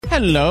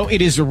Hello,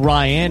 it is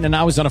Ryan, and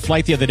I was on a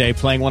flight the other day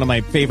playing one of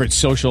my favorite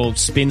social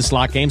spin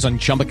slot games on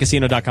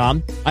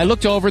ChumbaCasino.com. I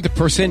looked over at the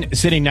person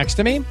sitting next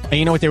to me, and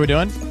you know what they were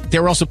doing? They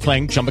were also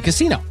playing Chumba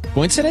Casino.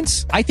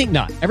 Coincidence? I think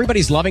not.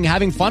 Everybody's loving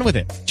having fun with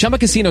it. Chumba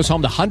Casino is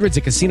home to hundreds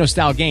of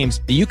casino-style games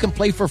that you can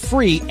play for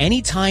free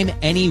anytime,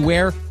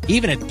 anywhere,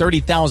 even at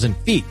 30,000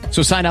 feet.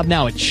 So sign up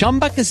now at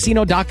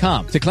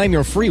ChumbaCasino.com to claim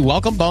your free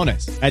welcome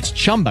bonus. That's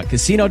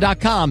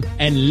ChumbaCasino.com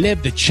and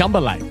live the Chumba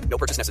life. No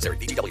purchase necessary.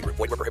 VGW. Void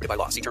where prohibited by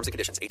law. See terms and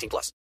conditions.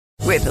 18+.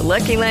 With the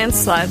Lucky Land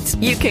Slots,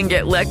 you can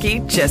get lucky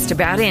just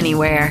about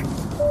anywhere.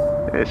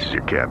 This is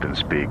your captain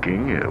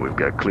speaking. We've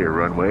got clear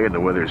runway and the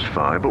weather's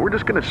fine, but we're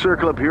just going to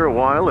circle up here a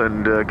while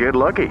and get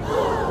lucky.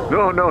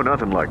 No,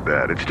 nothing like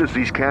that. It's just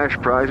these cash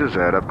prizes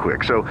add up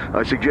quick. So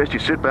I suggest you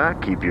sit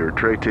back, keep your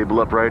tray table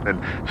upright,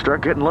 and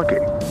start getting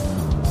lucky.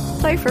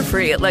 Play for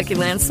free at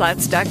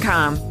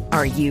LuckyLandSlots.com.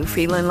 Are you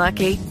feeling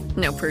lucky?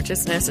 No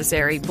purchase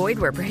necessary. Void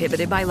where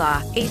prohibited by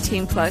law.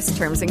 18+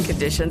 terms and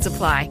conditions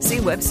apply. See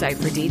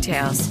website for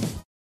details.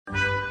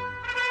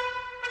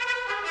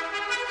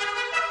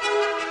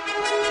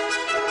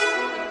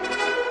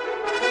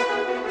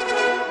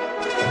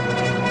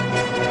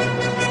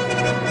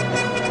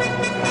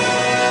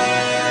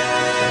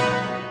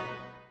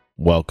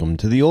 Welcome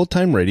to the Old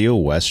Time Radio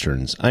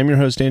Westerns. I'm your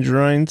host, Andrew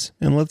Rhynes,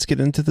 and let's get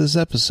into this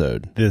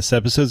episode. This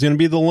episode is going to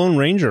be The Lone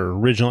Ranger.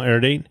 Original air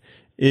date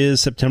is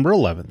September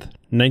 11th,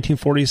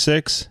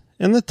 1946,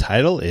 and the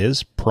title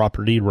is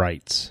Property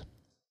Rights.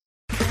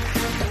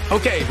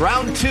 Okay,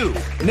 round two.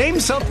 Name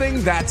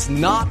something that's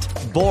not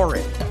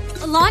boring.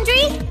 A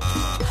laundry?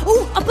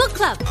 Ooh, a book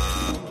club.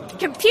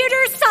 Computer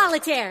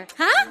solitaire,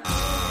 huh?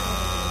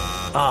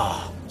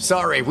 Ah,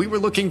 sorry, we were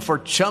looking for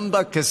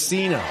Chumba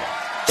Casino.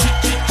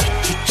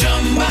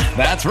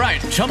 That's right.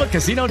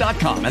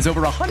 ChumbaCasino.com has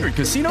over 100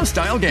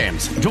 casino-style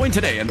games. Join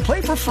today and play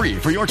for free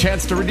for your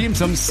chance to redeem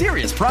some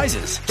serious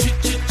prizes.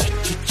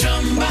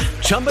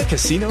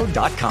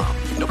 ChumbaCasino.com.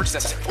 No purchase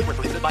necessary. Void where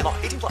prohibited by law.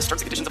 18+. Terms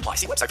and conditions apply.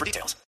 See website for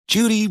details.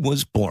 Judy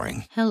was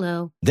boring.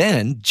 Hello.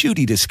 Then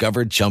Judy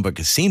discovered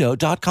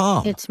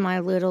ChumbaCasino.com. It's my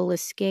little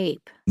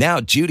escape. Now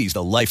Judy's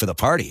the life of the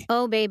party.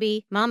 Oh,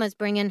 baby, mama's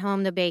bringing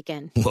home the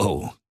bacon.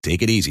 Whoa,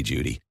 take it easy,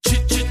 Judy.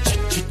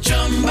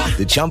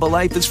 The Chumba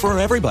life is for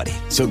everybody.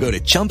 So go to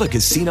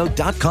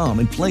ChumbaCasino.com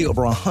and play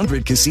over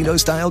 100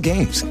 casino-style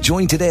games.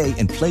 Join today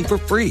and play for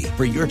free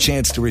for your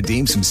chance to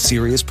redeem some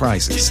serious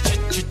prizes.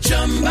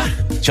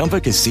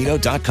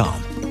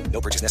 ChumbaCasino.com.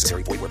 No purchase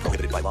necessary. Void where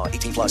prohibited by law.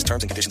 18+.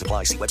 Terms and conditions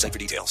apply. See website for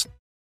details.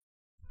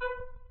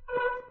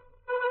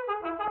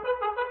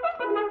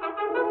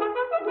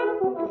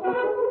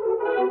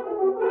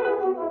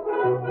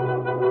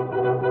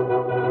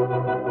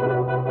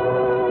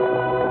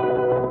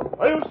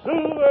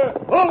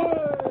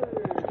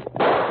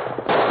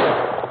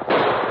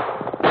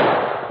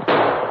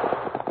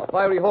 A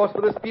fiery horse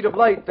with the speed of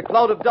light, a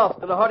cloud of dust,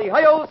 and a hearty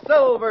hi-yo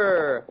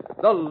Silver,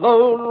 the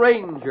Lone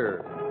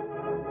Ranger.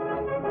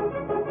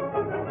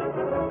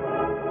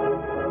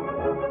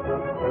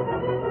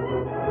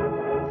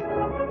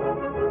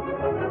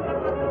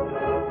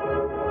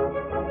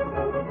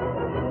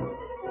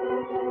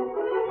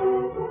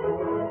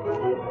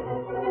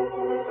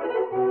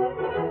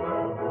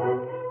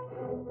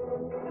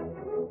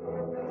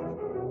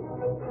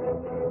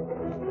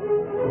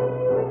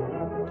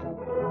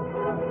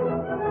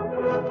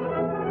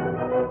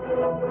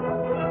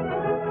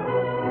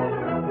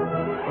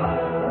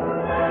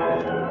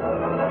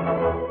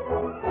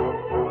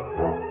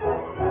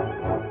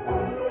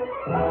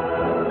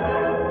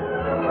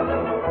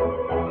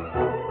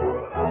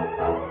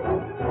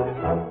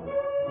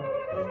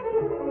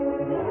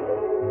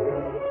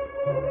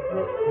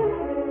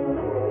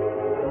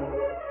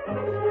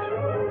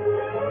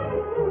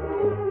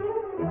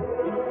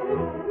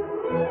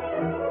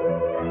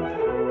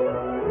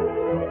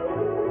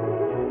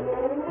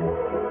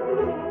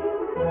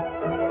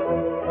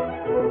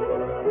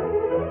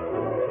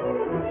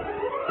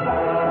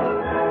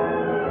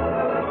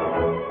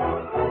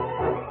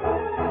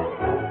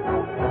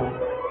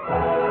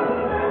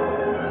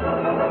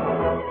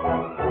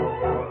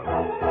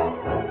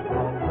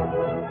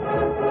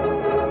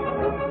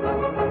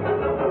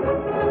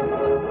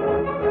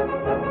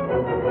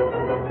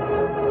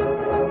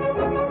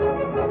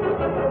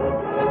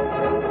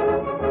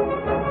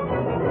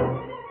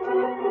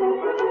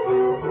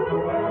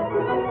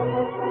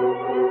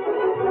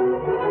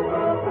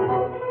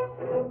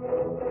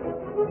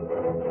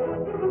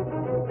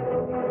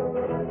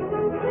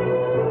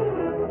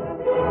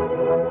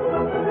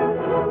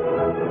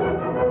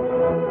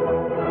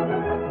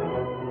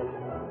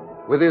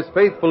 With his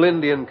faithful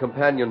Indian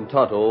companion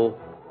Tonto,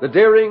 the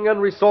daring and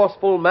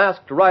resourceful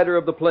masked rider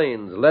of the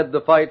plains led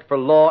the fight for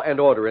law and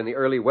order in the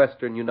early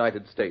western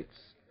United States.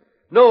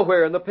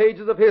 Nowhere in the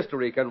pages of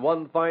history can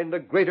one find a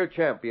greater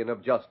champion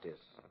of justice.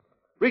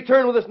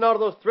 Return with us now to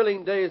those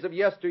thrilling days of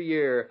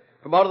yesteryear.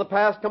 From out of the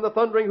past come the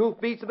thundering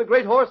hoofbeats of the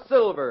great horse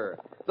Silver.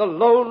 The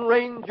Lone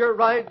Ranger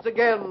rides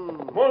again.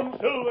 Come on,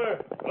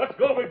 Silver. Let's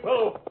go, big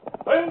fellow.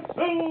 I'm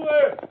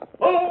Silver.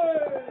 Hoy!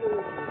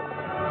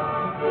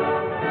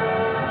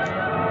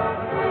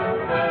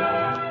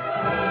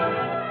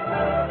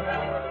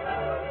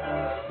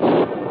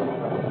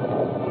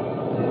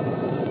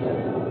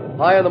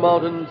 High in the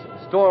mountains,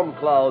 storm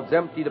clouds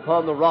emptied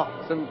upon the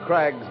rocks and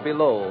crags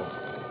below.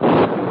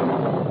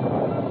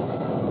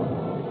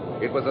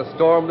 It was a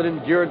storm that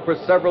endured for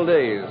several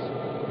days.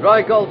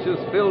 Dry gulches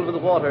filled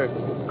with water,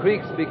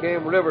 creeks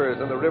became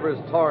rivers, and the river's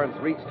torrents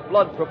reached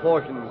flood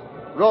proportions,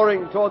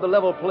 roaring toward the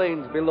level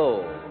plains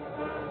below.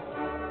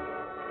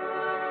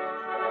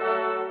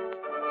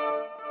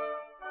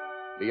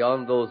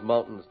 Beyond those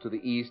mountains to the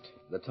east,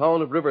 the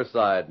town of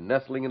Riverside,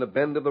 nestling in a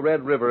bend of the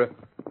Red River,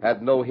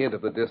 had no hint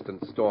of the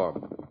distant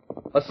storm.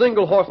 A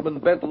single horseman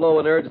bent low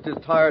and urged his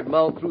tired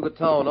mount through the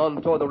town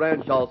on toward the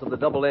ranch house of the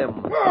Double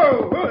M.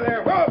 Whoa, whoa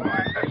there, whoa!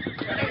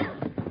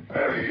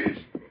 There he is.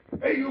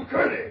 Hey, you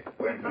Curly,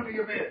 where's none of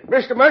your men?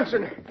 Mr.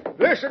 Munson,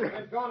 listen.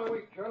 Been gone a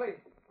week, Curly.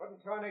 What in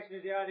tarnation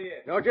is the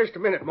idea? No, just a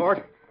minute,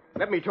 Mort.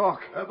 Let me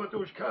talk. How about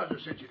those cows I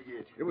sent you to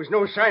get? There was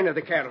no sign of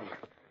the cattle.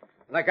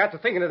 And I got to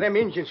thinking of them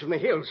Indians from the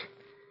hills.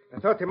 I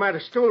thought they might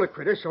have stole the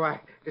critter, so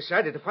I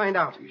decided to find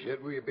out. Is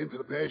that where you've been for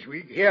the past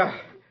week? Yeah.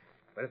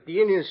 But if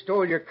the Indians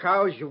stole your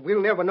cows, you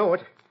will never know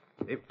it.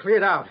 They've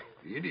cleared out.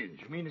 The Indians?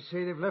 You mean to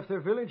say they've left their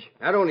village?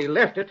 Not only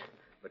left it,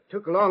 but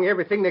took along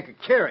everything they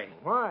could carry.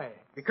 Why?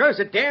 Because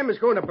the dam is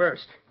going to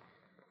burst.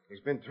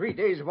 There's been 3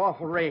 days of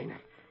awful rain.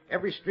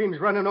 Every stream's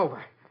running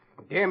over.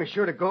 The dam is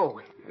sure to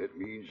go. That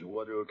means the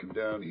water will come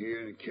down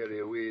here and carry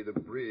away the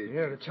bridge.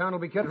 Yeah, the town will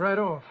be cut right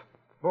off.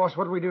 Boss,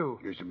 what do we do?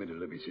 Just a minute,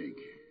 let me think.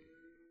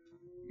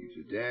 If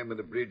the dam and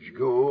the bridge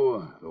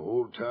go, the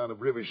whole town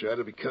of Riverside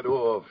will be cut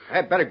off.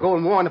 I'd better go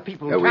and warn the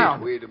people in town.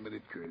 Wait a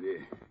minute, Curly.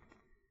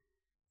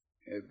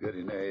 I've got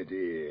an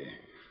idea.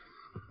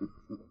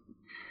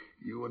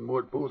 You and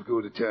Mort both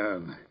go to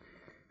town.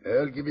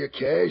 I'll give you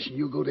cash, and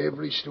you go to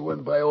every store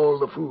and buy all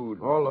the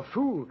food. All the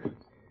food?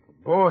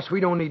 Boss, we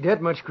don't need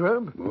that much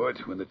grub. Mort,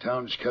 when the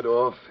town's cut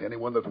off,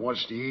 anyone that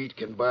wants to eat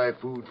can buy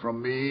food from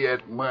me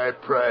at my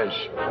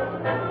price.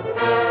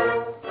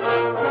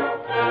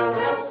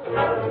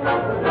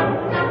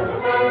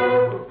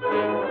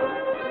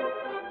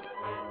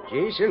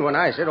 Jason, when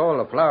I said all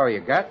the flour you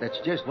got, that's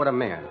just what I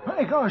meant.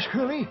 My gosh,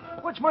 Curly,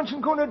 what's Munson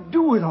going to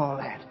do with all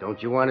that?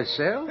 Don't you want to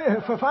sell?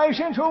 For 5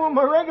 cents over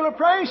my regular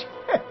price?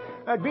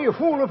 I'd be a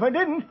fool if I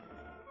didn't.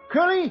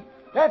 Curly,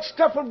 that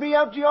stuff will be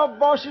out to your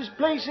boss's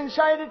place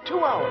inside of 2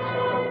 hours.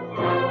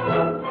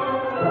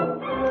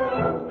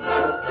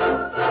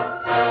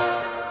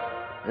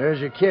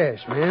 There's your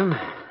cash, ma'am.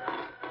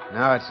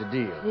 Now it's a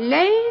deal.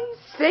 Land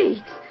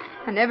sakes!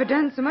 I never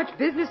done so much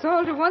business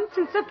all at once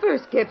since I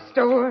first kept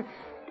store.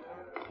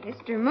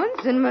 Mr.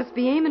 Munson must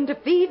be aiming to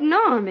feed an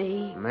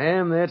army.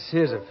 Ma'am, that's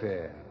his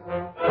affair.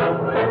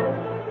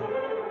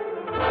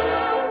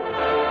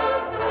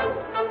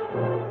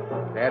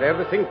 That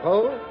everything,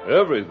 Paul?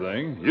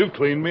 Everything? You've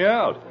cleaned me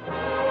out.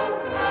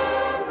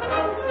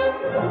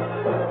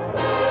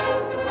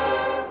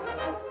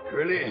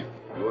 Curly,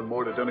 you and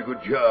Mort have done a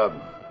good job.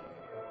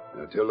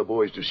 Now tell the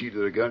boys to see to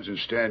their guns and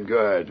stand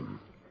guard.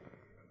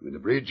 When the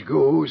bridge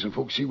goes and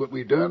folks see what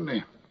we've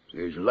done,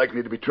 there's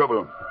likely to be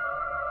trouble.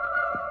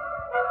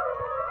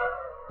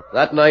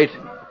 That night,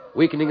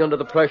 weakening under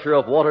the pressure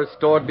of water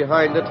stored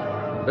behind it,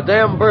 the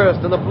dam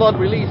burst and the flood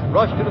released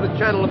rushed into the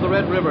channel of the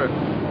Red River.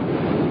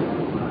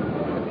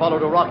 It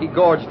followed a rocky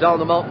gorge down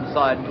the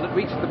mountainside until it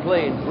reached the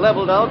plains,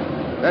 leveled out,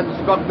 then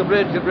struck the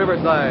bridge at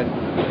Riverside.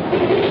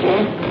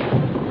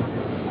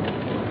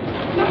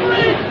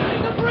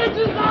 The bridge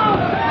is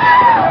out!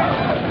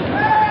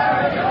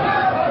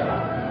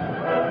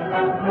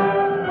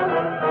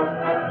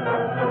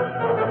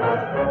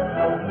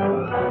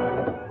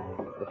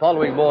 The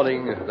following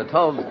morning, the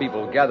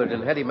townspeople gathered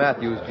in Hetty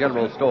Matthews'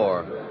 general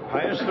store.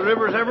 Highest the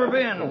river's ever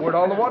been. Where'd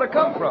all the water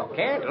come from?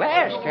 Can't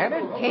last, can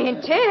it?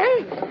 Can't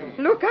tell.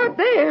 Look out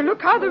there.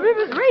 Look how the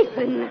river's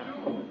racing.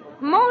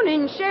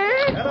 Morning,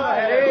 Sheriff. Hello,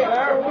 Hetty.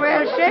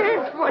 Well,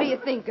 Sheriff, what do you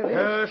think of it?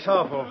 It's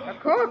awful. A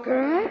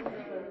corker, huh?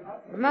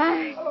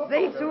 My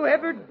sakes,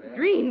 whoever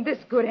dreamed this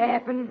could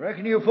happen?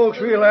 Reckon you folks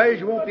realize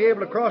you won't be able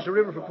to cross the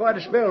river for quite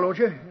a spell, don't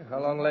you? How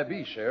long will that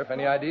be, Sheriff?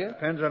 Any idea?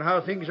 Depends on how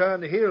things are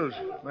in the hills.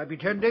 Might be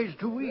 10 days or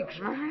 2 weeks.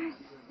 My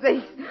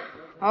sakes.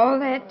 All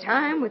that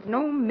time with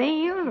no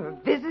mail or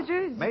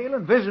visitors? Mail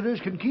and visitors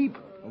can keep.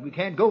 Well, we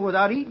can't go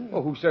without eating.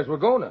 Well, who says we're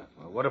gonna?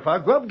 Well, what if our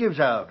grub gives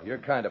out? You're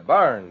kind of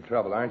barring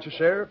trouble, aren't you,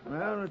 Sheriff?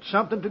 Well, it's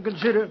something to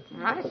consider.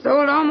 I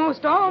sold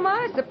almost all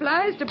my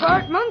supplies to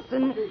Bart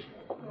Munson.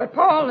 But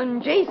Paul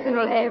and Jason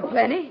will have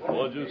plenty.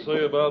 What'd you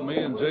say about me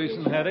and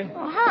Jason, Hattie?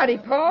 Oh, howdy,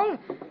 Paul.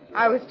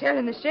 I was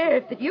telling the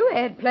sheriff that you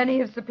had plenty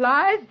of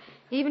supplies,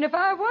 even if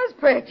I was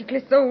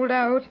practically sold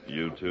out.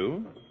 You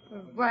too?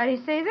 Why do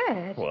you say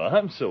that? Well,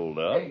 I'm sold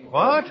out.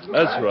 What?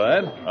 That's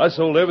right. I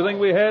sold everything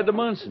we had to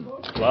Munson.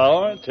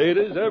 Flour,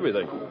 taters,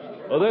 everything.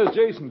 Well, there's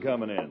Jason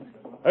coming in.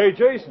 Hey,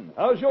 Jason,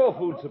 how's your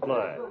food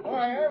supply?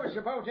 Why, I was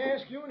about to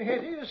ask you and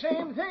Hetty the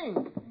same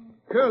thing.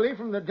 Curly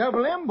from the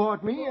Double M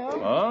bought me out.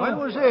 Huh? When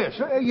was this?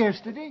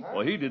 Yesterday.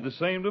 Well, he did the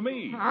same to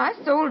me. I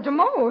sold to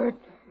Mort.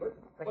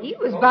 But he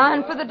was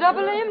buying for the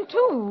Double M,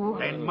 too.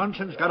 Then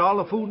Munson's got all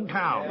the food in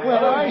town.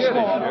 Well, I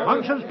saw.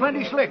 Munson's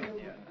plenty slick.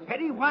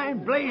 Hetty, why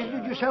in blazes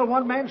did you sell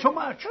one man so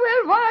much?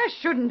 Well, why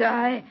shouldn't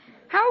I?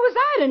 How was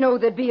I to know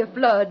there'd be a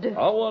flood?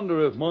 I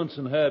wonder if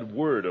Munson had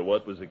word of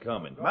what was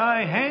a-coming.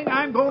 By hang,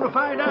 I'm going to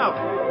find out.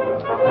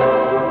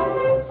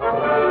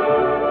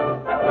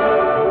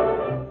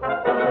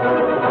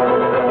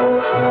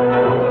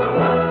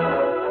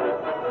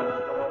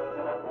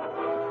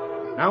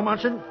 Now,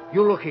 Munson,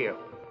 you look here.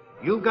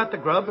 You've got the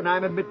grub, and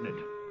I'm admitting it.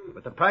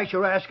 But the price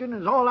you're asking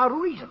is all out of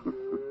reason.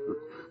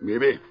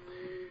 Maybe.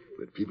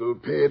 But people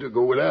pay to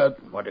go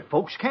without. What if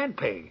folks can't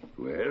pay?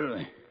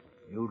 Well,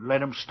 you'd let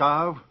them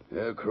starve?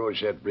 I'll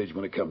cross that bridge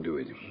when I come to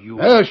it. You...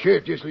 Now,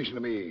 Sheriff, just listen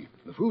to me.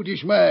 The food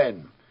is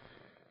mine.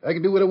 I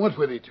can do what I want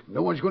with it.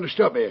 No one's going to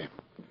stop me.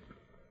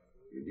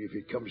 And if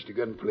it comes to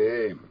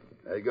gunplay,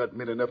 I got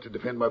men enough to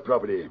defend my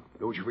property.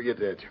 Don't you forget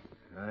that.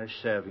 I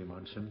savvy,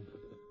 Munson.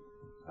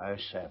 I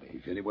savvy.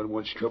 If anyone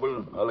wants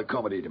trouble, I'll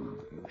accommodate him.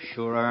 You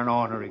sure are an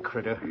ornery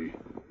critter.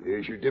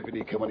 There's your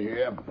deputy coming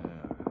here.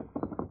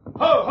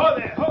 Ho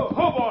there!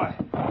 Ho, boy!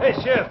 Hey,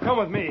 Sheriff, come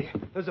with me.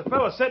 There's a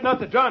fellow setting out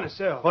to drown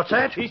himself. What's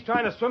that? He's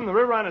trying to swim the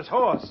river on his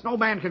horse. No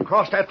man can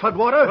cross that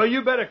floodwater. Well,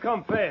 you better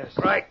come fast.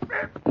 Right.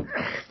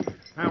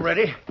 I'm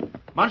ready.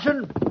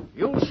 Munson,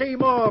 you'll see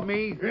more of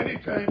me.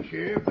 Anytime,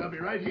 Sheriff. I'll be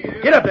right here.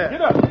 Get up there.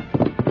 Get up.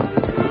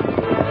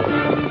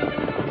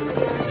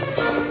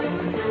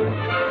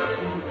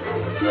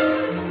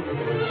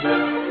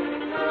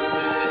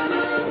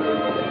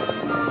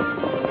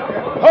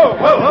 Ho!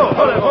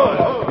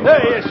 There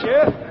he is,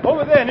 Sheriff.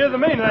 Over there, near the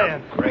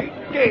mainland. Great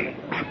day.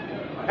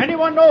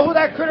 Anyone know who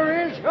that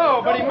critter is?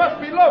 No, but he must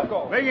be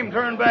local. Make him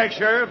turn back,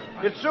 Sheriff.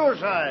 It's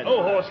suicide.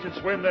 No horse can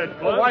swim that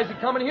flood. Well, why is he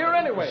coming here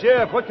anyway?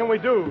 Sheriff, what can we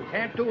do?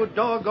 Can't do a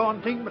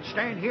doggone thing but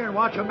stand here and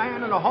watch a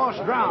man and a horse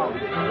drown.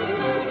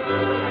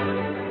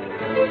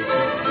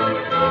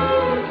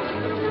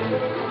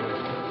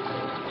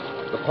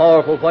 The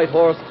powerful white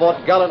horse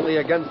fought gallantly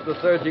against the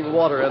surging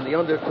water and the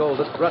undertow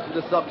that threatened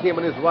to suck him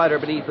and his rider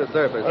beneath the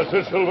surface. That's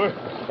it, Silver.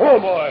 Come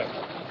on, boy.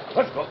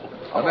 Let's go.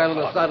 The man in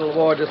the saddle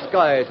wore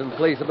disguise in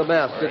place of the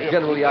mask that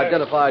generally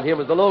identified him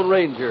as the Lone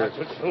Ranger. That's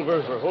it,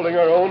 Silver. We're holding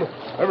our own.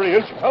 Every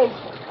inch counts.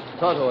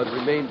 Tonto had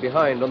remained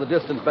behind on the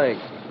distant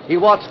bank. He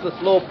watched the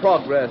slow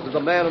progress as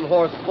the man and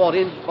horse fought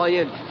inch by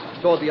inch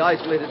toward the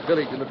isolated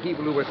village and the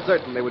people who were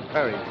certain they would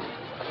perish.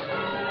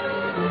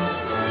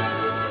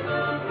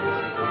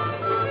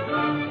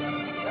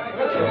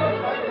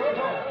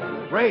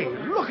 Ray,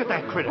 look at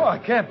that critter. Oh, I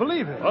can't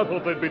believe it. I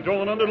thought they'd be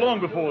drawn under long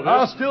before this.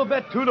 I'll still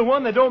bet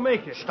 2-1 they don't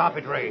make it. Stop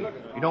it, Ray.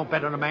 You don't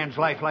bet on a man's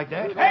life like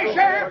that. Hey,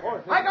 Sheriff,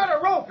 I got a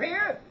rope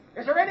here.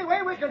 Is there any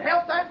way we can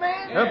help that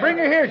man? Bring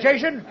her here,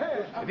 Jason.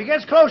 If he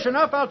gets close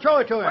enough, I'll throw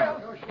it to him.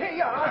 Well, here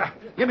you are.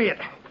 Give me it.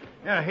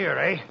 Here,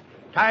 Ray.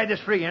 Tie this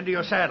free end to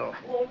your saddle.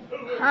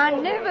 I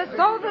never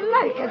saw the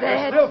like of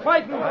that. Still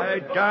fighting?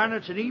 Darn,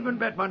 it's an even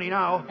bet money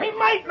now. He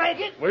might make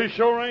it. We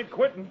sure ain't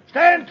quitting.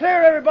 Stand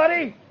clear,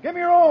 everybody. Give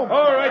me room.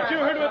 All right, you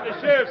heard what the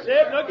sheriff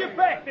said. Now get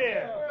back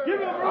there.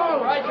 Give him room.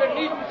 All right,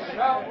 you needn't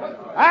shout.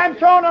 I'm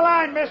throwing a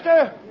line,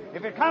 mister.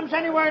 If it comes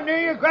anywhere near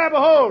you, grab a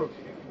hold.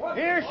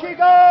 Here she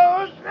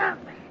goes.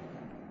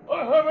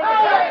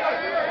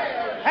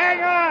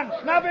 Hang on.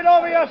 Snub it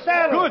over your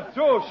saddle. Good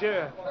throw,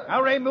 Sheriff.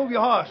 Now, Ray, move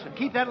your horse and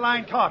keep that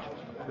line taut.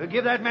 We'll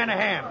give that man a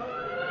hand.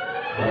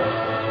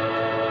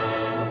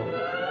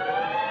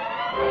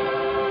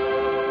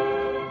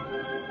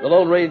 The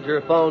Lone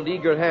Ranger found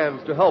eager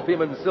hands to help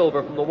him and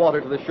Silver from the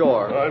water to the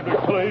shore. All right, big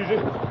fella, easy.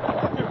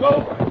 You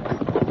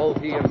go. Both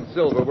he and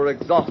Silver were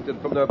exhausted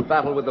from their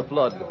battle with the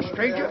flood.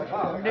 Stranger,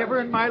 never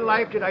in my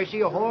life did I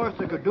see a horse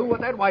that could do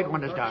what that white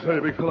one has done. Say,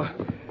 big fella,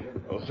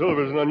 well,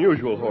 Silver's an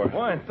unusual horse.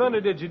 Why in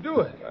thunder did you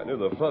do it? I knew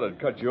the flood had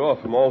cut you off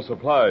from all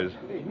supplies.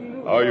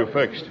 How are you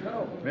fixed?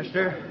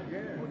 Mister,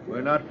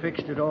 we're not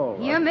fixed at all.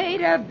 You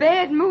made a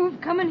bad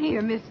move coming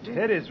here, mister.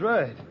 That is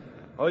right.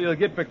 All you'll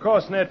get for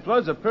crossing that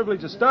flood's a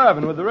privilege of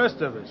starving with the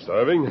rest of us.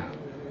 Starving?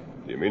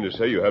 Do you mean to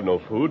say you have no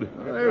food?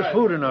 Well, there's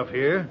food enough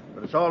here,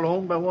 but it's all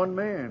owned by one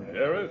man.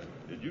 Sheriff,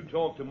 did you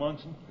talk to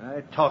Munson?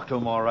 I talked to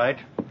him all right.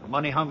 The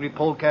money-hungry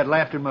polecat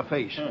laughed in my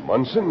face.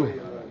 Munson?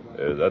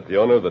 Is that the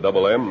owner of the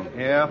Double M?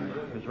 Yeah.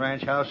 His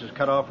ranch house is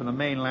cut off from the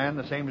mainland,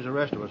 the same as the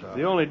rest of us are.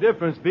 The only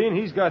difference being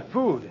he's got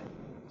food.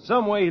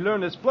 Some way he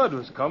learned this flood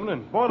was coming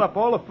and bought up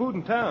all the food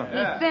in town.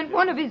 He sent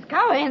one of his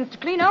cowhands to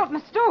clean out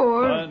my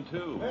store. Mine,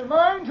 too.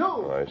 Mine,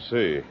 too. I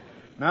see.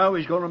 Now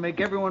he's going to make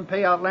everyone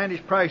pay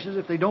outlandish prices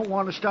if they don't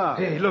want to starve.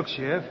 Hey, look,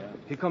 Sheriff.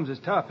 Here comes his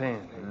top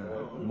hand.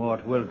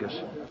 Mort Wilgus.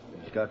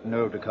 He's got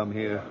nerve to come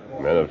here.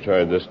 Men have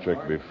tried this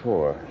trick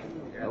before.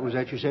 What was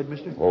that you said,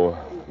 mister? Oh,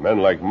 men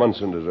like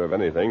Munson deserve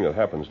anything that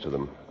happens to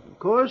them. Of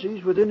course,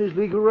 he's within his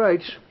legal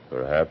rights.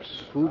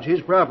 Perhaps. Food's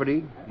his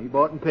property. He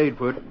bought and paid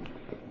for it.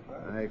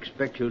 I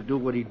expect he'll do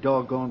what he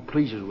doggone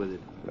pleases with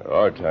it. There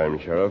are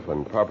times, Sheriff,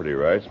 when property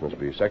rights must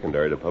be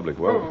secondary to public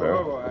welfare.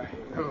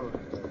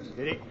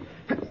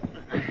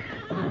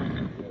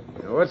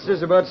 What's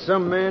this about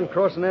some man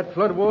crossing that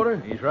flood water?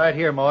 He's right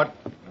here, Mort.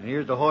 And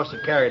here's the horse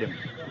that carried him.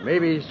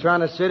 Maybe he's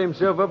trying to set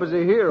himself up as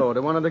a hero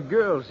to one of the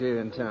girls here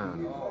in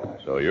town.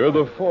 So you're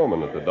the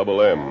foreman at the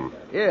Double M.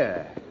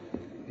 Yeah.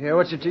 Yeah,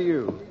 what's it to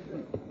you?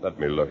 Let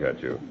me look at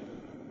you.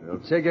 Well,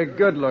 take a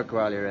good look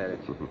while you're at it.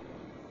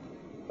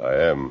 I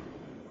am.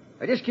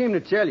 I just came to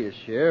tell you,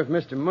 Sheriff,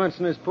 Mr.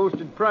 Munson has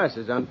posted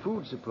prices on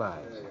food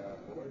supplies.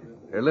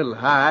 They're a little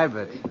high,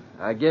 but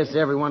I guess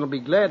everyone will be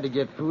glad to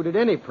get food at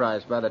any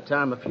price by the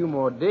time a few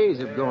more days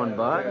have gone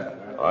by.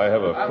 I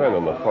have a friend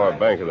on the far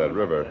bank of that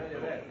river.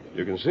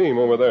 You can see him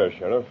over there,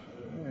 Sheriff.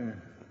 Yeah,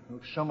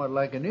 looks somewhat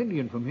like an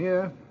Indian from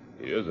here.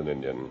 He is an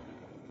Indian.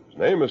 His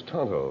name is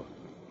Tonto.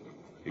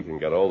 He can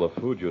get all the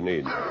food you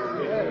need.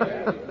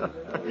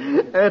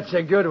 That's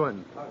a good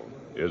one.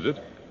 Is it?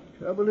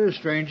 Trouble is,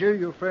 stranger,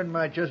 your friend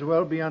might just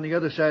well be on the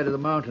other side of the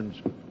mountains.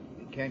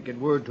 You can't get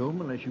word to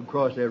him unless you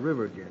cross that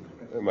river again.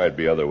 There might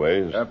be other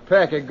ways. A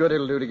peck of good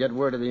it'll do to get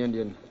word of the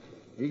Indian.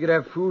 He could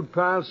have food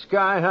piled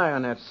sky high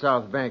on that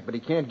south bank, but he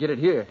can't get it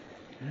here.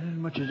 As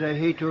much as I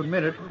hate to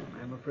admit it,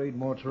 I'm afraid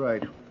Mort's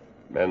right.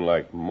 Men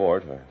like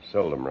Mort are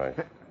seldom right.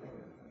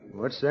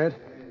 What's that?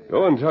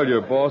 Go and tell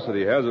your boss that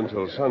he has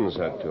until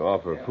sunset to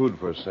offer food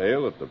for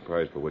sale at the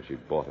price for which he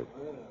bought it.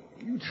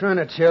 You trying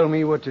to tell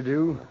me what to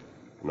do?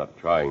 I'm not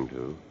trying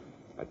to.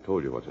 I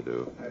told you what to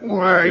do.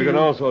 Why, you can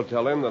also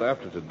tell him that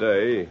after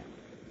today,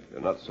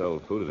 you'll not sell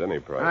food at any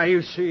price. Ah,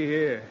 you see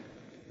here.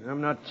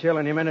 I'm not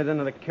telling him anything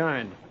of the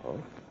kind. Oh?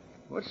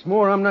 What's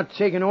more, I'm not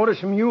taking orders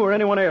from you or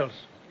anyone else.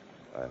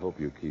 I hope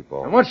you keep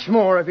on. And what's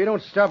more, if you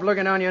don't stop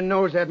looking down your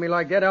nose at me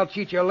like that, I'll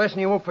teach you a lesson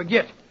you won't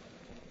forget.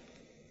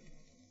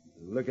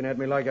 You're looking at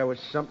me like I was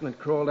something that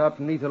crawled out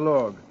beneath a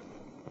log.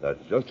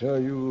 That's just how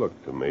you look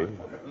to me.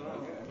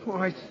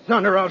 Why,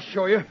 thunder, I'll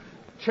show you.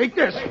 Take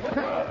this.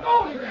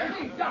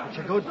 It's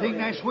a good thing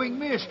that swing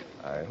missed.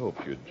 I hope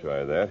you'd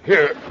try that.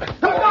 Here.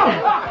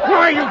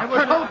 Why, you... I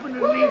was hoping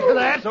to lead to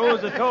that. So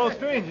is the tall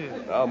stranger.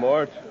 Now,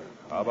 Mort,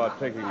 how about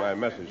taking my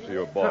message to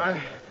your boss?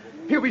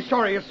 He'll be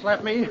sorry you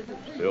slapped me.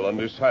 Still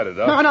undecided,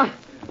 huh? No.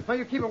 Now,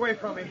 you keep away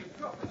from me.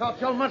 I'll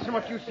tell Munson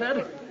what you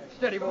said.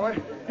 Steady, boy.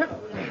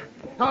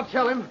 I'll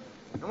tell him.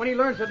 And when he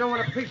learns that no one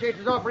appreciates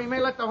his offer, he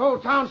may let the whole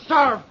town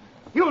starve.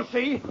 You'll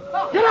see.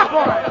 Get up,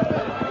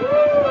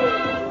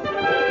 boy!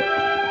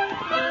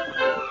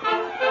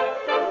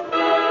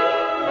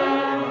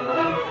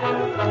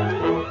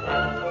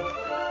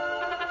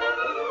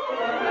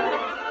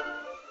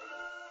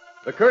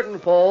 The curtain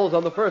falls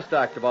on the first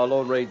act of our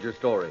Lone Ranger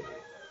story.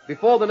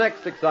 Before the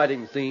next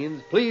exciting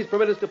scenes, please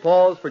permit us to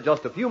pause for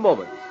just a few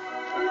moments.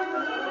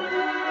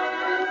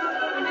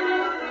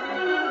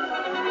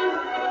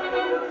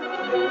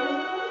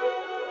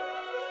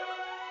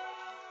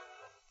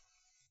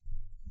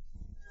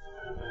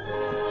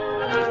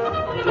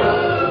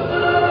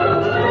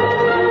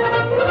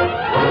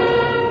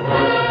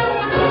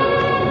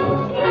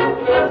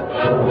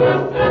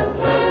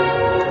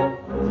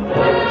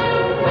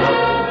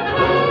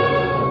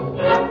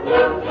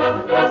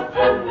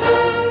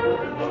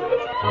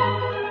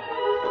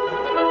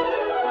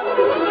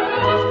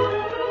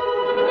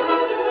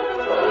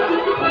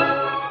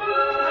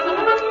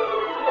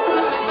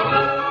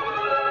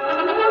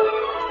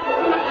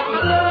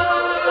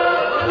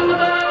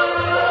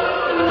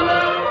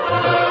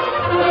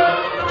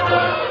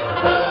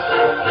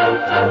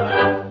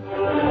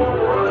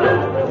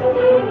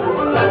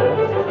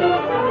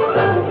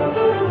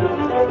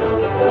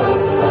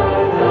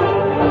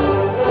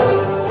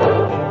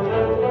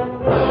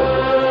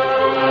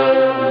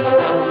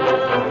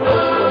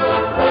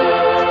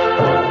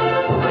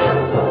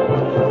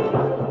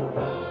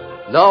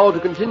 Now to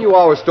continue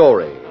our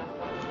story.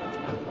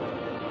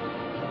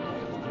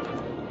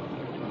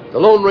 The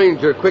Lone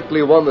Ranger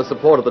quickly won the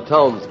support of the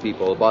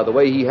townspeople by the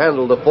way he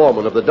handled the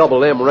foreman of the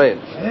Double M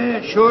Ranch. Yeah,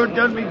 it sure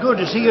done me good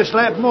to see you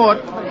slap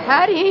Mort.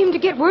 How do you aim to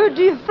get word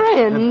to your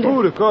friend? And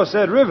food across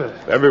that river.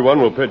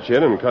 Everyone will pitch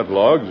in and cut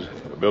logs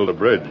to build a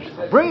bridge.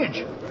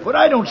 Bridge? But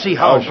I don't see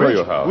how. I'll show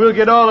you how. We'll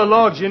get all the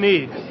logs you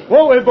need.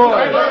 Won't we,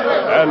 boys?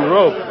 And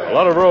rope. A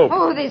lot of rope.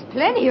 Oh, there's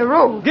plenty of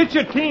rope. Get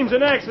your teams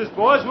and axes,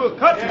 boys. We'll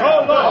cut and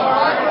haul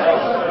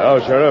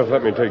logs. Now, Sheriff,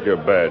 let me take your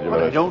badge a But I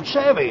minute. don't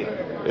savvy.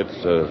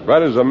 It's as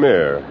bright as a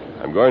mirror.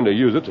 I'm going to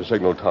use it to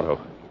signal Tonto.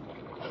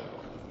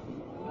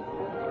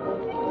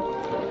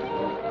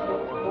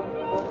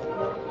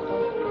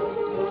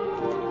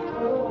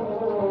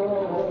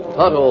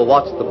 Tonto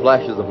watched the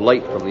flashes of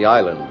light from the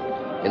island.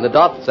 In the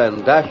dots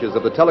and dashes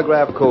of the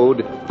telegraph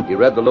code, he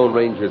read the Lone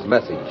Ranger's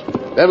message,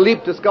 then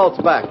leaped to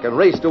Scout's back and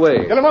raced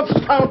away. Get him up,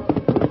 Scout!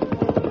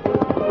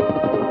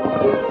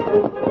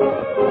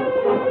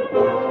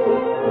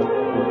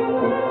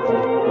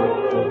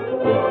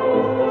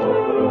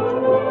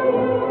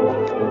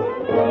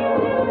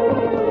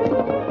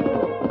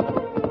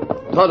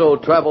 Tonto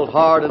traveled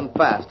hard and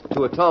fast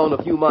to a town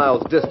a few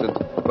miles distant,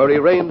 where he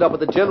reined up at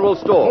the general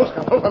store.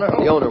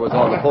 The owner was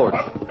on the porch.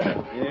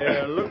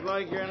 Yeah, look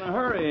like you're in a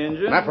hurry,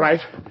 Injun. That's right.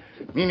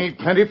 Me need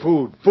plenty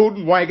food. Food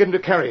and wagon to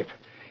carry it.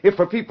 If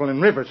for people in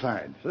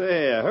Riverside.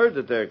 Say, I heard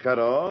that they're cut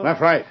off.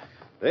 That's right.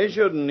 They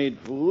shouldn't need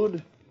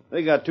food.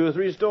 They got 2 or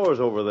 3 stores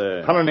over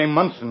there. Fellow named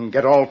Munson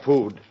get all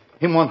food.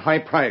 Him want high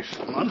price.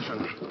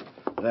 Munson?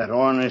 That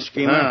ornery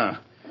schemer?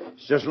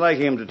 It's just like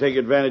him to take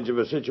advantage of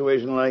a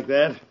situation like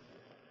that.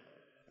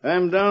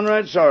 I'm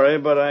downright sorry,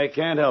 but I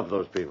can't help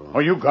those people. Oh,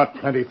 you got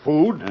plenty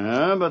food.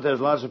 Yeah, but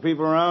there's lots of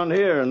people around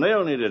here, and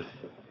they'll need it.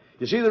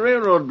 You see, the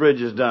railroad bridge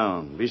is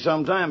down. Be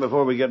some time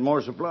before we get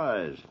more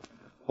supplies.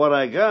 What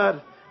I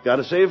got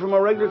to save for my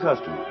regular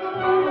customers.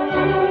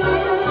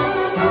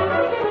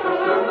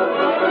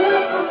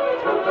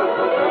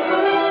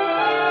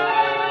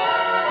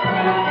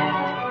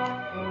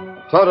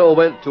 Tonto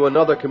went to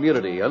another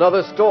community,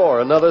 another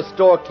store, another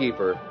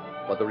storekeeper,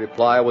 but the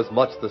reply was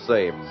much the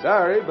same.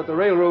 Sorry, but the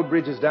railroad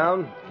bridge is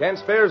down. Can't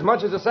spare as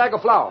much as a sack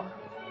of flour.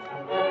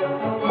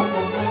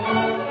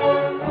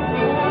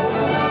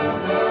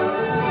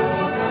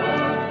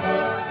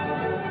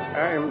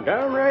 I'm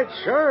downright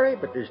sorry,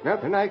 but there's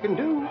nothing I can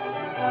do.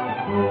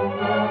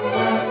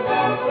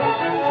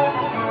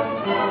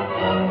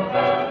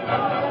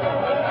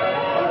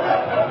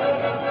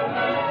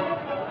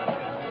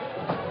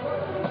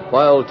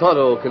 While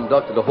Tonto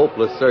conducted a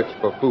hopeless search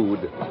for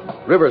food,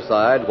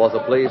 Riverside was a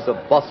place of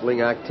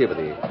bustling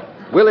activity.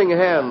 Willing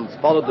hands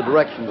followed the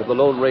directions of the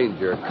Lone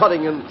Ranger,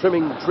 cutting and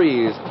trimming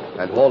trees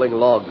and hauling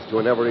logs to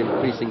an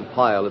ever-increasing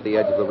pile at the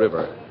edge of the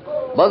river.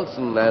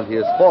 Munson and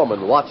his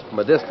foreman watched from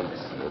a distance.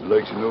 I'd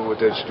like to know what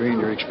that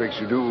stranger expects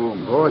to do.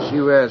 Boss,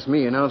 you ask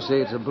me, and I'll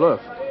say it's a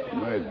bluff.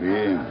 Might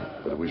be,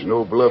 but it was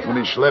no bluff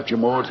when he slapped you,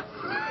 Mort.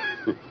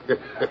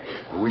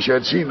 I wish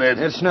I'd seen that.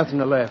 That's nothing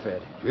to laugh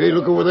at. Hey,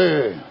 look over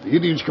there. The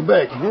Indian's come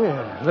back.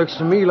 Yeah, looks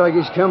to me like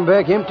he's come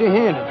back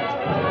empty-handed.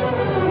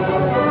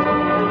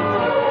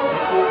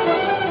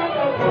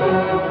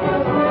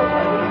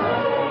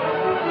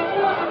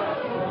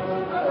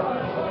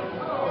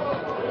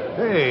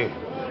 Hey,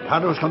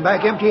 Tonto's come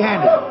back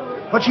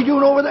empty-handed. What's he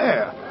doing over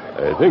there?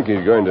 I think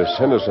he's going to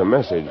send us a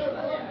message.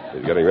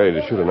 He's getting ready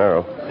to shoot an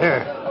arrow.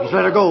 There, he's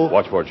let her go.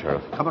 Watch for it,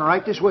 Sheriff. Coming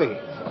right this way.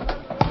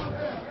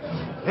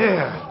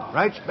 There,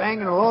 right spang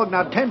in a log,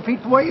 now 10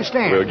 feet from where you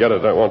stand. We'll get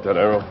it. I want that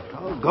arrow.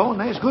 Doggone,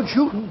 that's good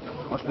shooting.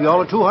 Must be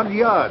all of 200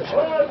 yards.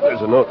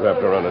 There's a note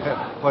wrapped around it.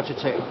 What's it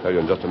say? Tell you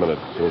in just a minute,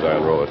 as soon as I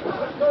unroll it.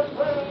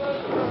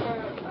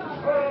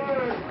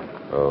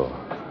 Oh.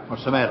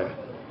 What's the matter?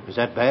 Is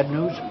that bad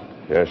news?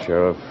 Yes,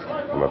 Sheriff.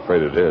 I'm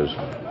afraid it is.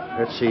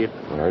 Let's see it.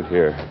 Right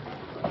here.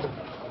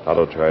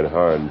 Otto tried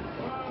hard.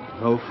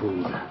 No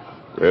food.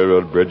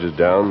 Railroad bridge is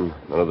down.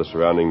 None of the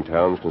surrounding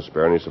towns can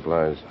spare any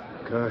supplies.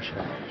 Gosh,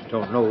 I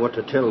don't know what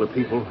to tell the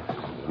people.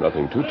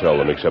 Nothing to tell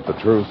them except the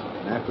truth.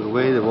 After the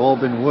way they've all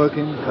been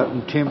working,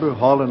 cutting timber,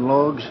 hauling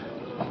logs.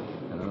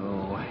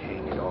 Oh,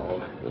 hang it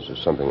all. This is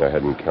something I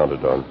hadn't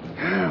counted on.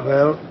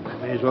 Well,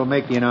 may as well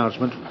make the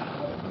announcement.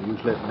 No use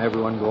letting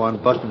everyone go on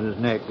busting his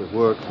neck with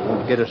work that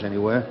won't get us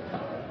anywhere.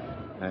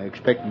 I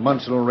expect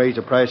Munson will raise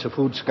the price of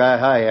food sky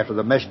high after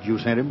the message you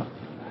sent him.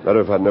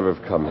 Better if I'd never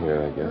have come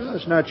here, I guess. Well,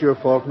 it's not your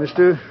fault,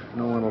 mister.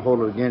 No one will hold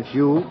it against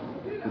you.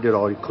 You did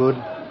all you could.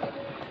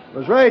 It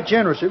was right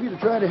generous of you to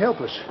try to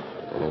help us.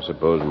 And I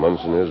suppose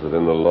Munson is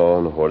within the law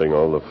in hoarding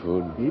all the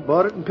food. He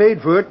bought it and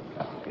paid for it.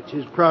 It's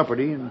his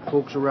property, and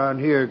folks around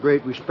here are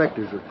great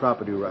respecters of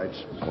property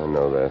rights. I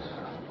know that.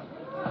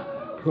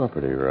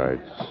 Property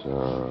rights.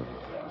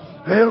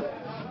 Well,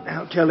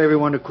 I'll tell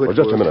everyone to quit. Well,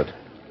 just a minute.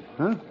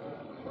 Huh?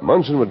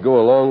 Munson would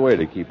go a long way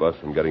to keep us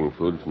from getting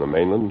food from the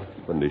mainland,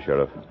 wouldn't he,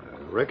 Sheriff?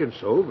 I reckon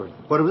so, but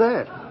what of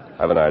that?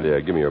 I have an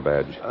idea. Give me your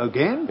badge.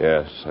 Again?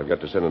 Yes, I've got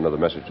to send another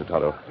message to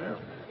Tonto.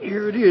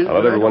 Here it is. I'll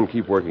let everyone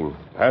keep working.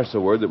 Pass the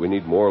word that we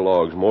need more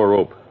logs, more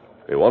rope.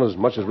 We want as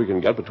much as we can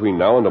get between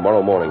now and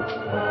tomorrow morning.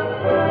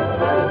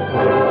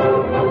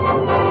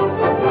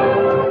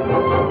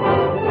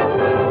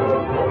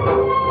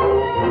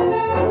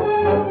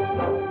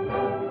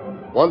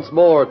 Once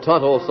more,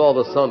 Tonto saw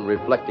the sun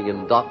reflecting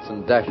in dots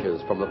and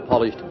dashes from the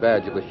polished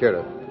badge of the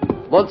sheriff.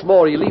 Once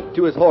more, he leaped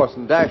to his horse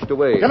and dashed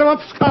away. Get him up,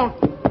 Scout!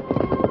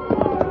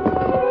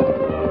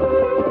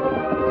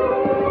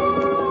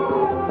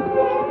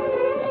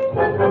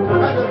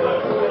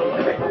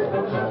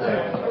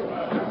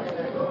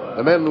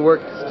 The men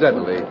worked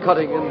steadily,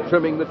 cutting and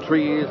trimming the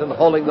trees and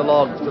hauling the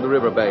logs to the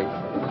riverbank.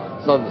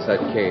 Sunset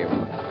came,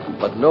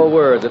 but no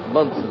word that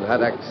Munson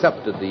had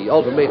accepted the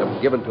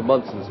ultimatum given to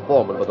Munson's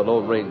foreman by the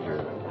Lone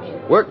Ranger.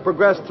 Work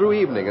progressed through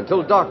evening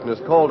until darkness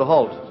called a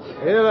halt.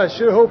 Well, I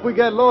sure hope we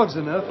got logs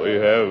enough. We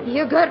have.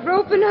 You got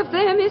rope enough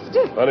there,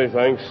 mister? Plenty,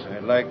 thanks.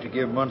 I'd like to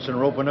give Munson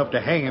rope enough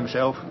to hang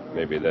himself.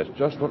 Maybe that's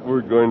just what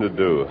we're going to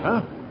do.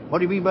 Huh? What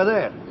do you mean by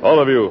that? All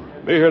of you,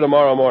 be here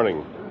tomorrow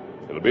morning.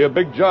 It'll be a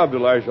big job to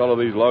lash all of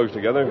these logs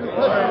together.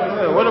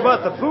 What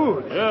about the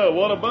food? Yeah,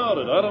 what about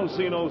it? I don't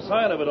see no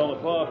sign of it on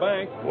the far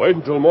bank. Wait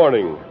until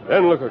morning,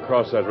 then look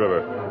across that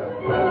river.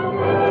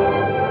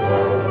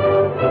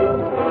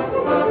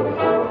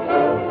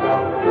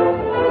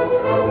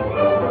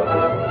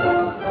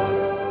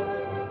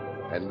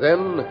 And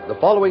then, the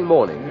following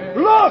morning...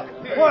 Look!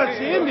 Why, it's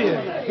the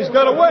Indian. He's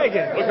got a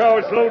wagon. Look how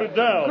it's loaded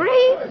down.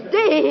 Great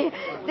day.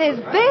 There's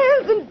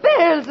barrels and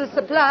barrels of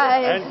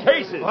supplies. And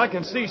cases. I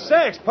can see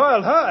sacks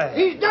piled high.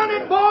 He's done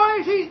it,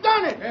 boys. He's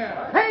done it.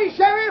 Hey,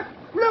 Sheriff,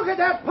 look at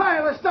that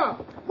pile of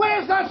stuff.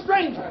 Where's that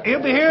stranger?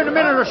 He'll be here in a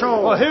minute or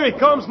so. Well, here he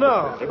comes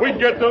now. If we can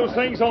get those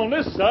things on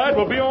this side,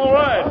 we'll be all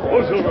right.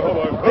 Oh, Silver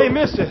Hobart. Hey,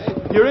 mister,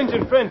 your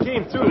Indian friend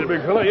came through. The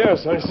big fella,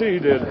 yes, I see he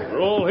did.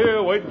 We're all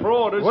here waiting for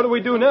orders. What do we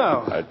do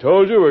now? I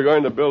told you we're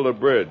going to build a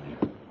bridge.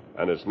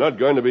 And it's not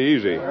going to be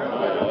easy.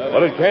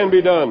 But it can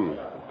be done.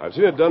 I've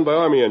seen it done by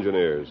Army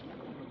engineers.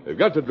 They've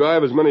got to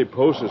drive as many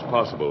posts as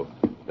possible.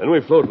 Then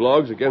we float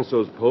logs against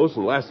those posts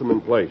and last them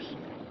in place.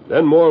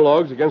 Then more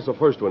logs against the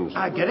first ones.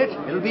 I get it.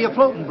 It'll be a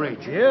floating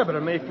bridge. Yeah, but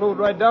it may float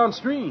right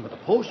downstream. The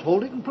posts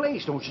hold it in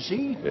place, don't you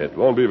see? It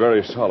won't be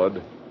very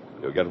solid.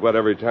 You'll get wet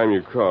every time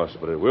you cross,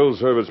 but it will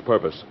serve its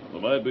purpose.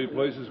 There might be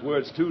places where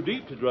it's too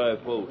deep to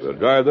drive posts. We'll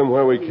drive them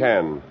where we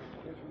can.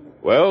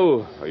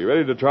 Well, are you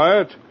ready to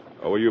try it?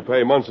 Or will you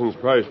pay Munson's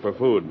price for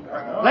food?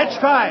 Let's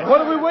try it.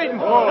 What are we waiting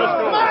for?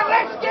 Come on,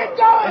 let's get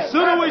going. The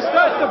sooner we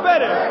start, the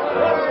better.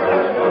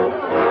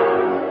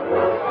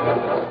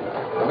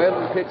 The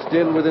men pitched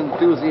in with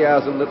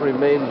enthusiasm that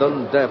remained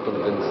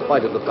undampened in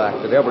spite of the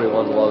fact that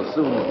everyone was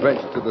soon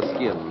drenched to the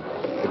skin.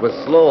 It was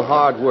slow,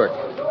 hard work,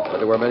 but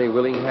there were many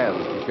willing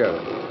hands to share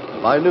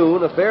it. By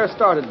noon, a fair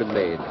start had been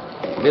made.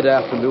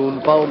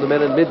 Mid-afternoon found the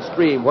men in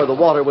midstream where the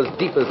water was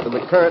deepest and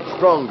the current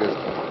strongest.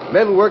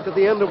 Men worked at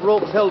the end of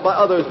ropes held by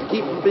others to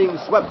keep from being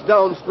swept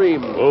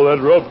downstream. Pull that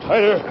rope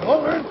tighter.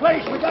 Hold her in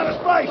place. We got a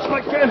splice.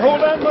 I can't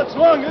hold on much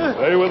longer.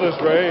 Stay with us,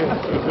 Ray.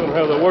 We'll soon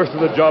have the worst of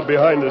the job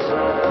behind us.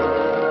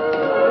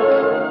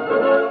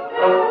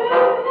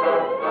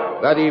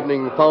 That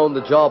evening found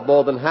the job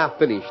more than half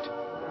finished.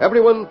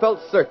 Everyone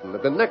felt certain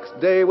that the next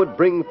day would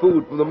bring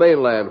food from the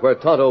mainland where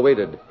Tonto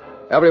waited.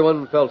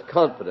 Everyone felt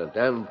confident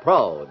and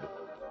proud.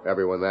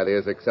 Everyone, that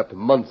is, except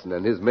Munson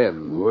and his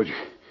men. What?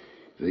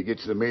 If they get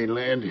to the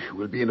mainland,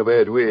 we'll be in a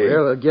bad way.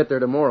 Well, they'll get there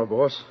tomorrow,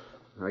 boss.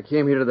 I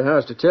came here to the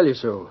house to tell you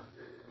so.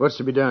 What's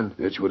to be done?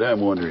 That's what I'm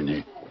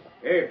wondering.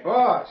 Hey,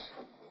 boss.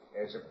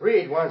 There's a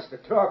breed wants to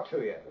talk to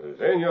you.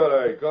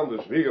 Senor, I come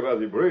to speak about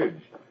the bridge.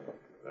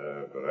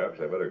 Perhaps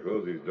I better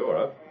close this door,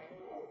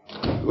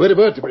 huh? What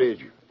about the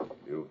bridge?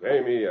 You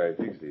pay me, I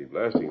fix the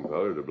blasting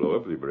powder to blow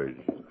up the bridge.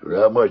 For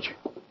how much?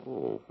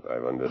 Oh,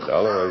 $500,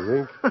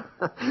 I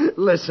think.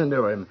 Listen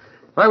to him.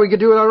 Why, we could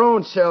do it our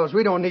own selves.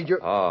 We don't need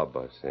your... Ah,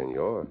 but,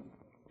 senor,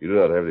 you do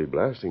not have the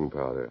blasting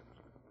powder,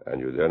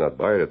 and you dare not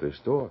buy it at the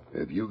store.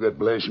 Have you got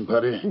blasting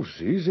powder? Oh,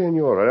 si,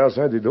 senor, right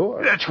outside the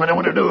door. That's what I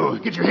want to do.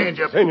 Get your hands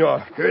up.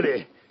 Senor.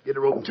 Curly, get a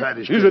rope and tie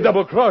this. He's a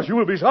double cross. You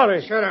will be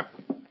sorry. Shut up.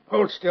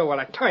 Hold still while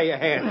I tie your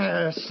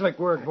hands. Slick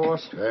work,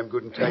 boss. I'm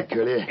good and tight,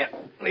 Curly. Yeah,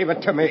 leave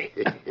it to me.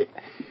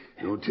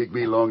 Don't take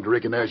me long to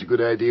recognize a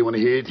good idea when I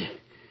hear it.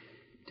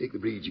 Take the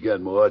breed you got,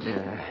 Mort.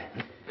 Here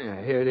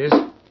it is.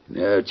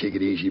 Now, take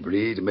it easy,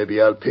 Breed. Maybe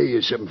I'll pay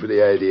you something for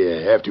the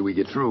idea after we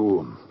get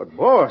through. But,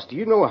 boss, do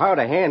you know how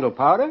to handle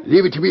powder?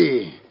 Leave it to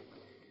me.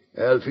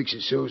 I'll fix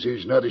it so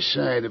there's not a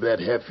sign of that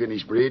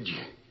half-finished bridge.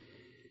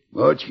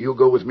 Mort, you'll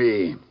go with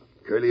me.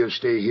 Curly will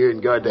stay here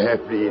and guard the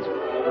half-breed.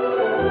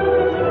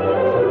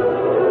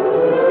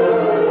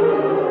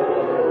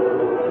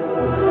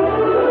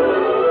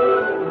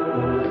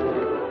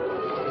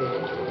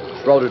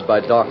 Shrouded by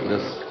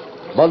darkness,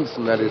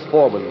 Munson and his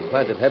foreman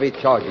planted heavy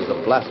charges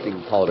of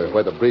blasting powder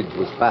where the bridge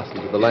was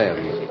fastened to the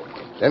land,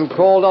 then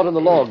crawled out on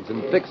the logs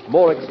and fixed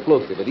more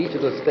explosive at each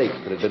of the stakes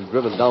that had been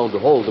driven down to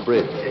hold the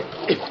bridge.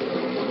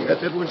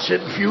 Got that one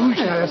set and fused?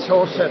 Yeah, that's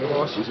all set,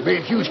 boss. Is the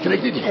main fuse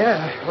connected?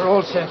 Yeah, we're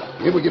all set.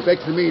 Then we'll get back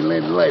to the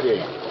mainland and light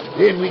it.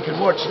 Then we can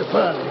watch the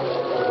fun.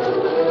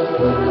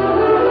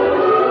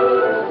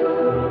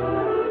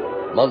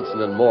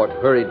 Munson and Mort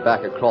hurried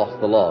back across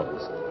the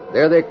logs.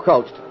 There they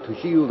crouched to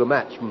shield a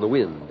match from the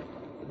wind.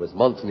 It was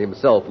Munson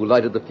himself who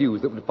lighted the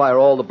fuse that would fire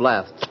all the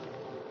blasts.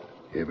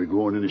 Yeah, we're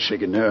going in a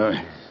second now.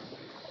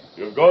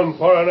 You've gone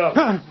far enough.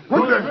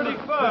 Pretty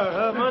far,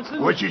 huh,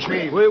 Munson? What's this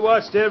mean? We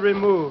watched every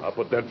move. I'll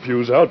put that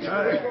fuse out.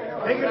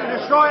 They're going to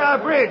destroy our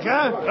bridge,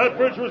 huh? That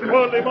bridge was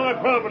partly my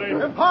property.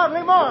 And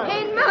partly mine.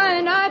 Ain't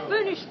mine. I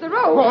furnished the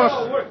road.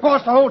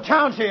 Boss, the whole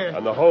town's here.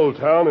 And the whole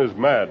town is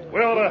mad. We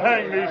ought to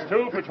hang these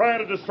two for trying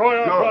to destroy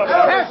our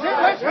property.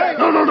 Let's hang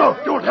No.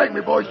 Don't hang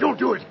me, boys. Don't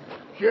do it.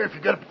 Sheriff,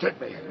 you got to protect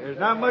me. There's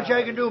not much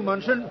I can do,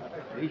 Munson.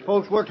 These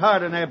folks worked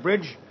hard on that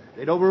bridge.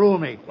 They'd overrule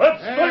me.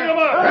 Let's string them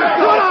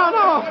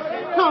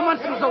up. No,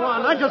 Munson's the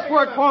one. I just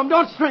worked for him.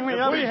 Don't string me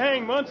up. If we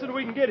hang Munson,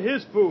 we can get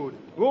his food.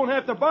 We won't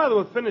have to bother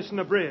with finishing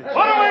the bridge. What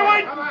are we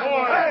waiting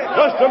for?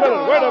 Just a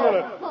minute. Wait a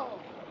minute.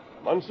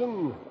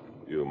 Munson,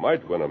 you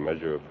might win a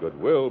measure of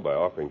goodwill by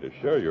offering to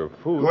share your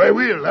food. Oh, I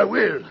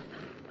will.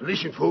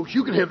 Listen, folks,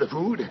 you can have the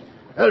food.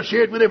 I'll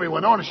share it with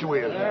everyone, honest you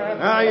will.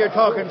 Now you're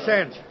talking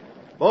sense.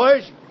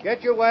 Boys,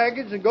 get your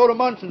wagons and go to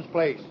Munson's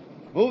place.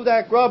 Move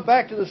that grub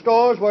back to the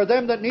stores where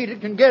them that need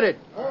it can get it.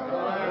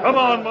 Come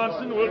on,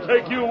 Munson. We'll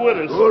take you with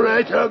us. All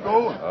right, I'll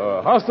go.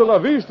 Hasta la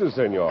vista,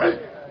 senor.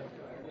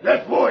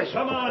 That voice.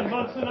 Come on,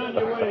 Munson, on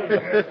your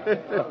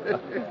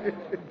way.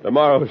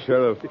 Tomorrow,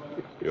 Sheriff,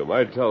 you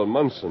might tell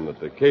Munson that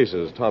the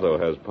cases Tonto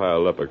has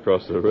piled up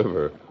across the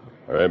river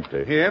are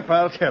empty. Yep,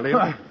 I'll tell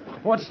him.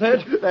 What's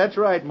that? That's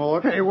right,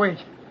 Mort. Hey, wait.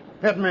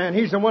 That man,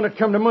 he's the one that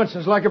come to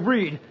Munson's like a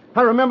breed.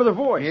 I remember the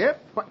voice. Yep.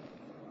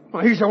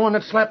 Well, he's the one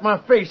that slapped my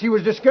face. He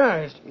was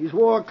disguised. He's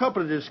wore a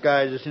couple of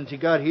disguises since he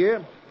got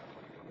here.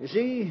 You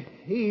see,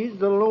 he's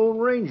the Lone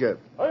Ranger.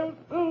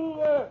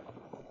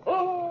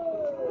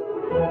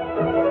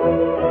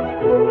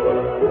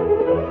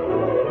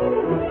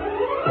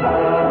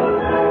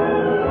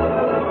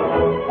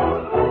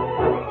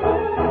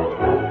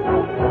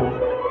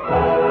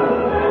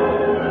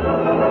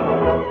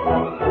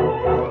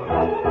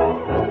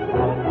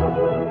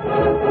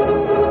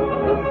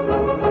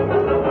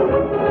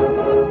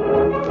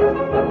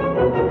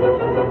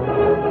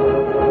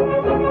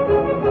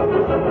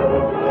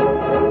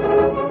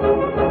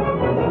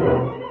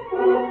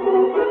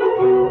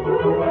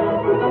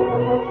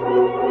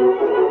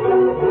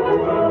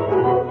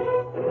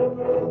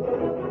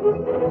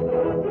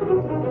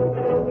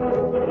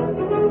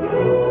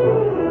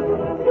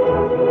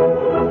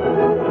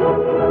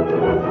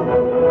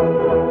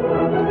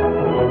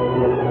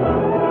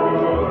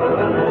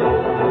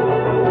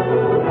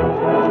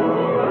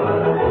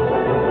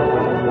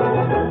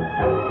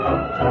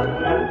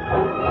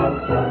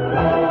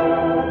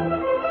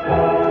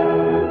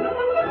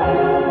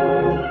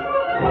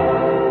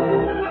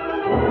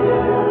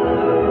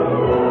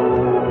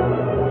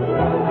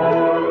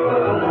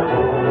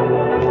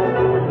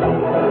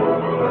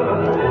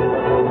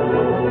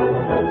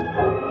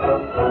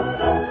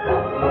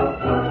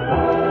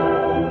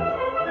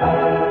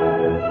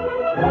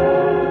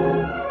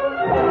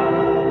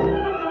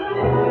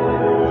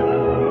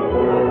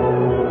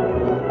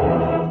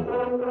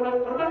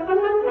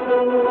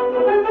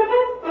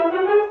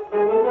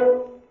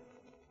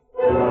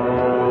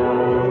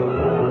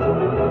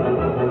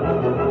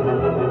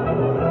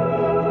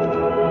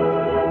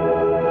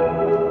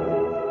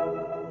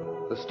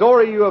 The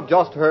story you have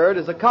just heard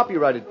is a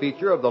copyrighted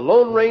feature of the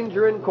Lone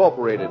Ranger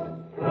Incorporated.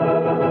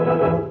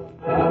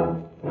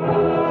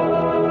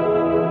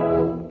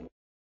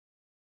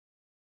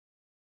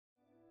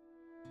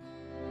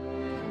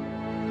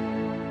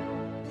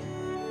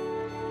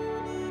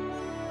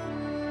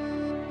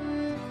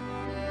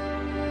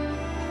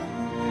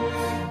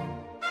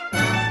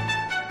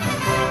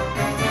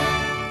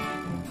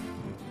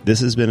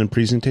 This has been a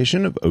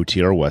presentation of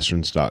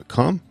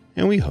OTRWesterns.com,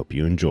 and we hope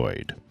you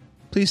enjoyed.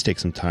 Please take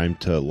some time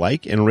to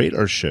like and rate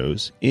our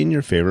shows in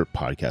your favorite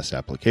podcast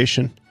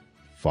application.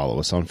 Follow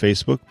us on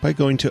Facebook by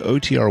going to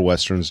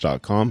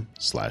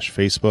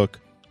OTRWesterns.com/Facebook.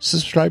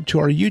 Subscribe to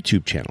our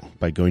YouTube channel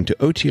by going to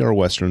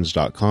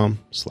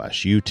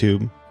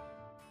OTRWesterns.com/YouTube.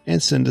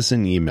 And send us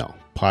an email,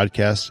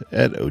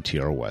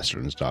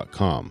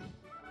 podcast@OTRWesterns.com.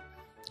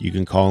 You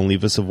can call and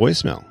leave us a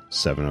voicemail,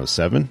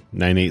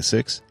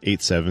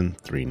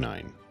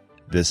 707-986-8739.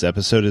 This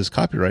episode is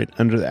copyright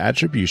under the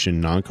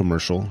Attribution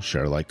Non-Commercial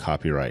Share Alike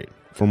copyright.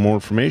 For more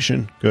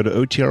information, go to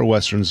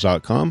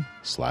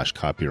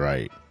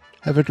OTRWesterns.com/copyright.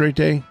 Have a great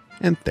day,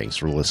 and thanks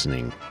for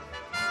listening.